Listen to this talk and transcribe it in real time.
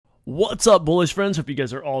What's up, bullish friends? Hope you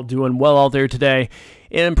guys are all doing well out there today.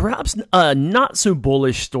 And perhaps a not so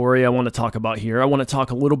bullish story I want to talk about here. I want to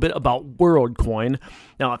talk a little bit about Worldcoin.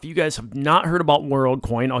 Now, if you guys have not heard about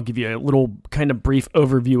Worldcoin, I'll give you a little kind of brief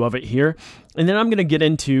overview of it here. And then I'm going to get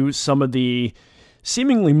into some of the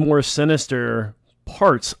seemingly more sinister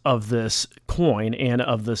parts of this coin and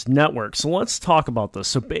of this network. So let's talk about this.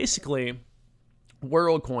 So basically,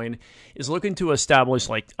 Worldcoin is looking to establish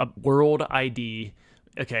like a world ID.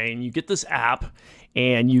 Okay, and you get this app,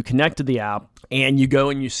 and you connect to the app, and you go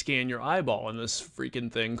and you scan your eyeball in this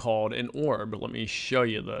freaking thing called an orb. Let me show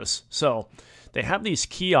you this. So they have these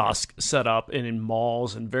kiosks set up in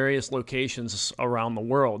malls and various locations around the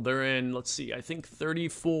world. They're in, let's see, I think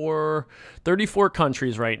 34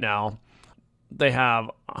 countries right now. They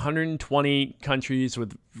have 120 countries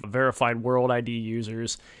with verified World ID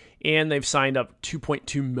users, and they've signed up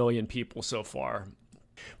 2.2 million people so far.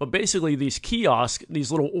 But basically, these kiosks,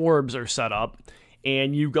 these little orbs are set up,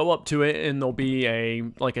 and you go up to it, and there'll be a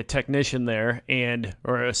technician there,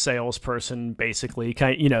 or a salesperson. Basically,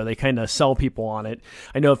 they kind of sell people on it.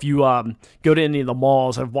 I know if you go to any of the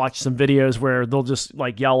malls, I've watched some videos where they'll just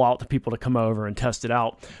like yell out to people to come over and test it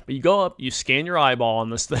out. But you go up, you scan your eyeball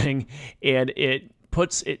on this thing, and it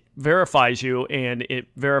verifies you, and it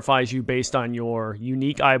verifies you based on your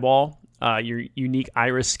unique eyeball. Your unique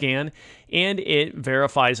iris scan, and it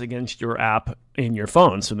verifies against your app in your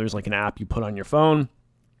phone. So there's like an app you put on your phone.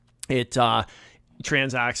 It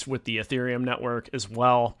transacts with the Ethereum network as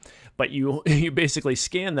well, but you basically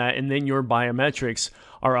scan that, and then your biometrics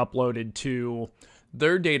are uploaded to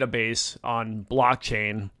their database on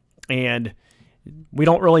blockchain, and we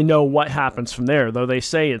don't really know what happens from there, though they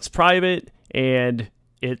say it's private and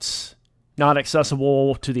it's not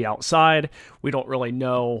accessible to the outside. We don't really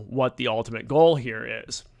know what the ultimate goal here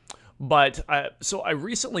is. But so I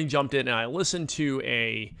recently jumped in and I listened to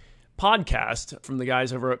a podcast from the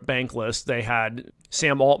guys over at Bankless. They had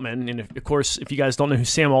Sam Altman. And of course, if you guys don't know who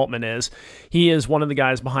Sam Altman is, he is one of the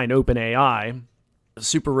guys behind OpenAI, a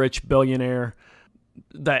super rich billionaire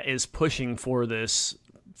that is pushing for this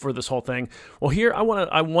whole thing. Well, here I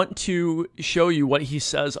want to show you what he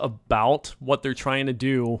says about what they're trying to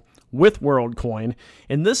do with Worldcoin.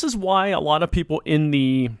 And this is why a lot of people in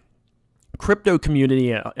the crypto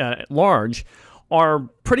community at large are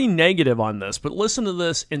pretty negative on this. But listen to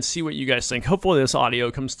this and see what you guys think. Hopefully this audio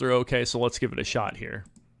comes through okay, so let's give it a shot here.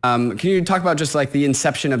 Can you talk about just like the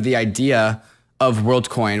inception of the idea of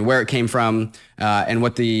Worldcoin, where it came from, and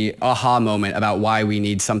what the aha moment about why we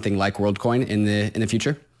need something like Worldcoin in the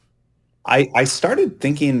future? I started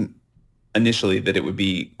thinking initially that it would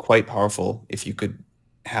be quite powerful if you could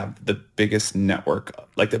have the biggest network,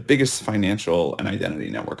 like the biggest financial and identity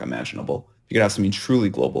network imaginable. You could have something truly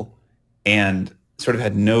global, and sort of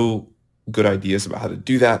had no good ideas about how to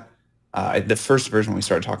do that. The first version when we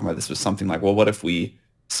started talking about this was something like, well, what if we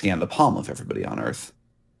scan the palm of everybody on Earth?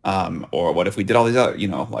 Or what if we did all these other,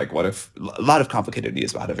 what if a lot of complicated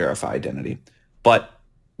ideas about how to verify identity. But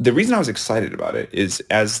the reason I was excited about it is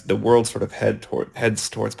as the world sort of heads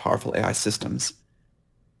towards powerful AI systems,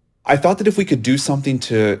 I thought that if we could do something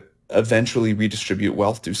to eventually redistribute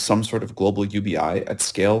wealth through some sort of global UBI at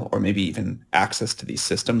scale, or maybe even access to these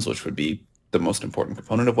systems, which would be the most important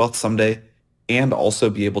component of wealth someday, and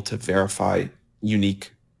also be able to verify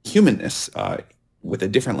unique humanness with a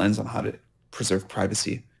different lens on how to preserve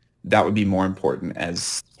privacy, that would be more important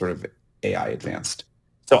as sort of AI advanced.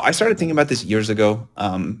 So I started thinking about this years ago,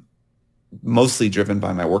 mostly driven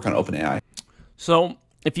by my work on OpenAI. So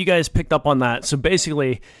if you guys picked up on that, so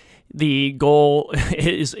basically the goal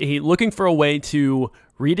is looking for a way to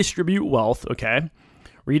redistribute wealth, okay?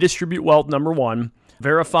 Redistribute wealth, number one.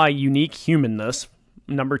 Verify unique humanness,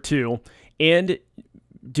 number two. And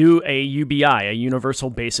do a UBI, a universal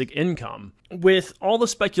basic income. With all the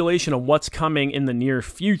speculation of what's coming in the near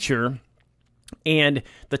future and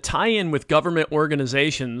the tie-in with government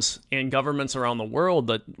organizations and governments around the world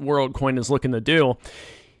that Worldcoin is looking to do,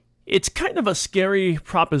 it's kind of a scary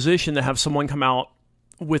proposition to have someone come out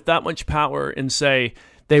with that much power and say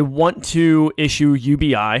they want to issue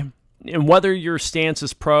UBI. And whether your stance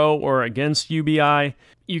is pro or against UBI,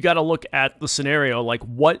 you got to look at the scenario, like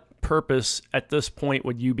what purpose at this point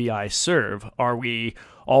would UBI serve? Are we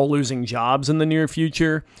all losing jobs in the near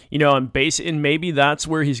future? And maybe that's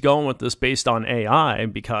where he's going with this based on AI,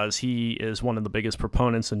 because he is one of the biggest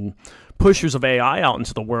proponents and pushers of AI out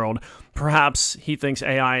into the world. Perhaps he thinks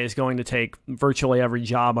AI is going to take virtually every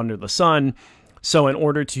job under the sun. So in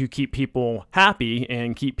order to keep people happy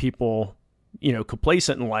and keep people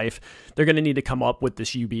complacent in life, they're going to need to come up with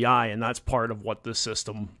this UBI, and that's part of what this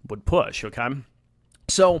system would push, okay?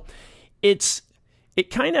 So it's it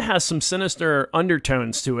kind of has some sinister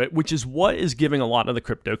undertones to it, which is what is giving a lot of the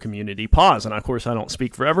crypto community pause. And of course, I don't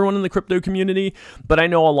speak for everyone in the crypto community, but I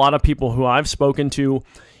know a lot of people who I've spoken to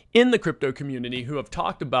in the crypto community who have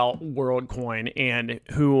talked about WorldCoin and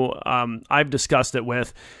who I've discussed it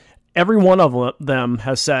with. Every one of them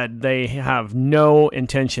has said they have no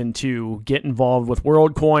intention to get involved with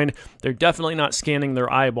WorldCoin. They're definitely not scanning their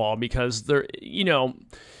eyeball because they're,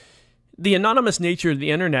 the anonymous nature of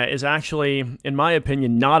the internet is actually, in my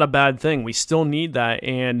opinion, not a bad thing. We still need that.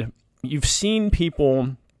 And you've seen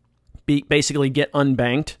people basically get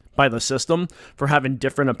unbanked by the system for having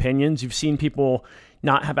different opinions. You've seen people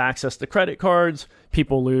not have access to credit cards.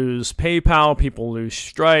 People lose PayPal. People lose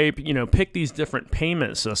Stripe. Pick these different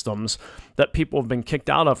payment systems that people have been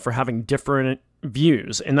kicked out of for having different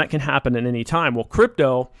views. And that can happen at any time. Well,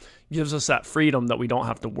 crypto gives us that freedom that we don't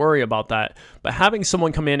have to worry about that. But having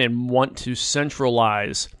someone come in and want to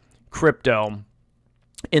centralize crypto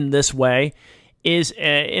in this way is,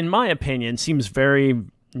 in my opinion, seems very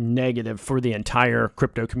negative for the entire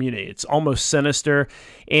crypto community. It's almost sinister,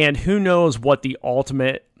 and who knows what the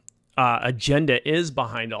ultimate agenda is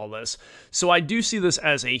behind all this. So I do see this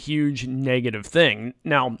as a huge negative thing.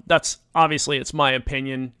 Now, that's obviously, it's my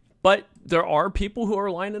opinion, but there are people who are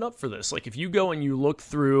lining up for this. Like if you go and you look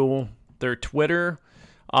through their Twitter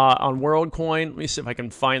on WorldCoin, let me see if I can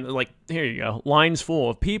find, here you go, lines full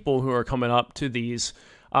of people who are coming up to these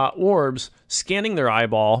orbs, scanning their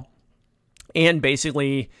eyeball, and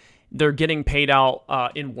basically they're getting paid out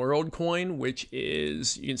in WorldCoin, which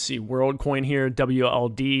is, you can see WorldCoin here,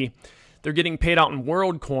 WLD. They're getting paid out in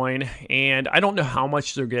WorldCoin, and I don't know how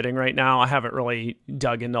much they're getting right now. I haven't really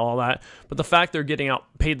dug into all that. But the fact they're getting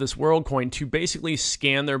paid this WorldCoin to basically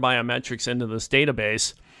scan their biometrics into this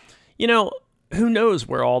database, who knows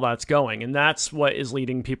where all that's going? And that's what is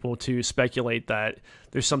leading people to speculate that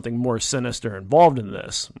there's something more sinister involved in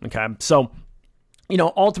this. Okay, so,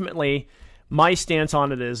 ultimately, my stance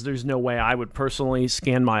on it is there's no way I would personally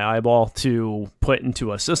scan my eyeball to put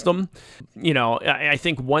into a system. I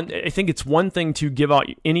think it's one thing to give out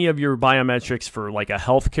any of your biometrics for like a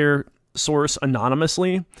healthcare source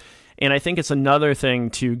anonymously, and I think it's another thing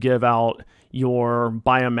to give out your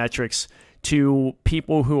biometrics to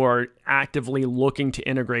people who are actively looking to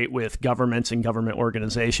integrate with governments and government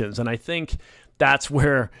organizations. And I think that's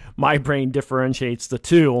where my brain differentiates the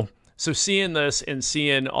two. So seeing this and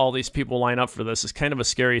seeing all these people line up for this is kind of a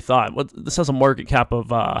scary thought. This has a market cap of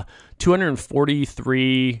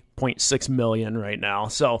 $243.6 million right now.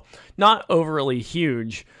 So not overly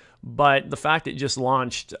huge, but the fact it just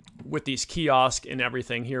launched with these kiosks and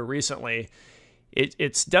everything here recently,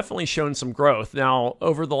 it's definitely shown some growth. Now,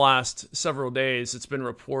 over the last several days, it's been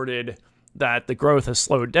reported that the growth has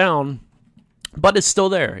slowed down, but it's still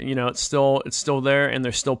there. It's still there, and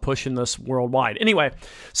they're still pushing this worldwide. Anyway,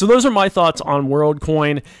 so those are my thoughts on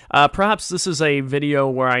WorldCoin. Perhaps this is a video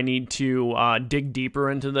where I need to dig deeper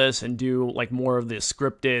into this and do like more of the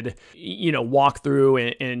scripted,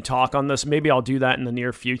 walkthrough and talk on this. Maybe I'll do that in the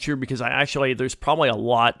near future because there's probably a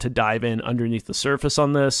lot to dive in underneath the surface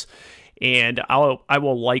on this. And I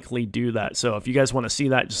will likely do that. So if you guys want to see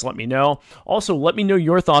that, just let me know. Also, let me know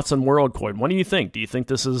your thoughts on WorldCoin. What do you think? Do you think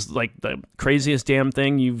this is like the craziest damn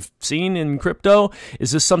thing you've seen in crypto?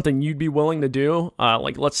 Is this something you'd be willing to do?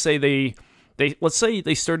 Let's say they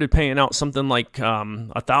started paying out something like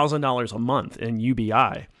 $1,000 a month in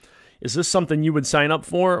UBI. Is this something you would sign up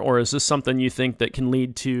for, or is this something you think that can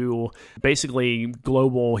lead to basically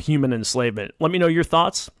global human enslavement? Let me know your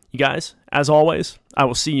thoughts. You guys, as always, I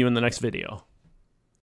will see you in the next video.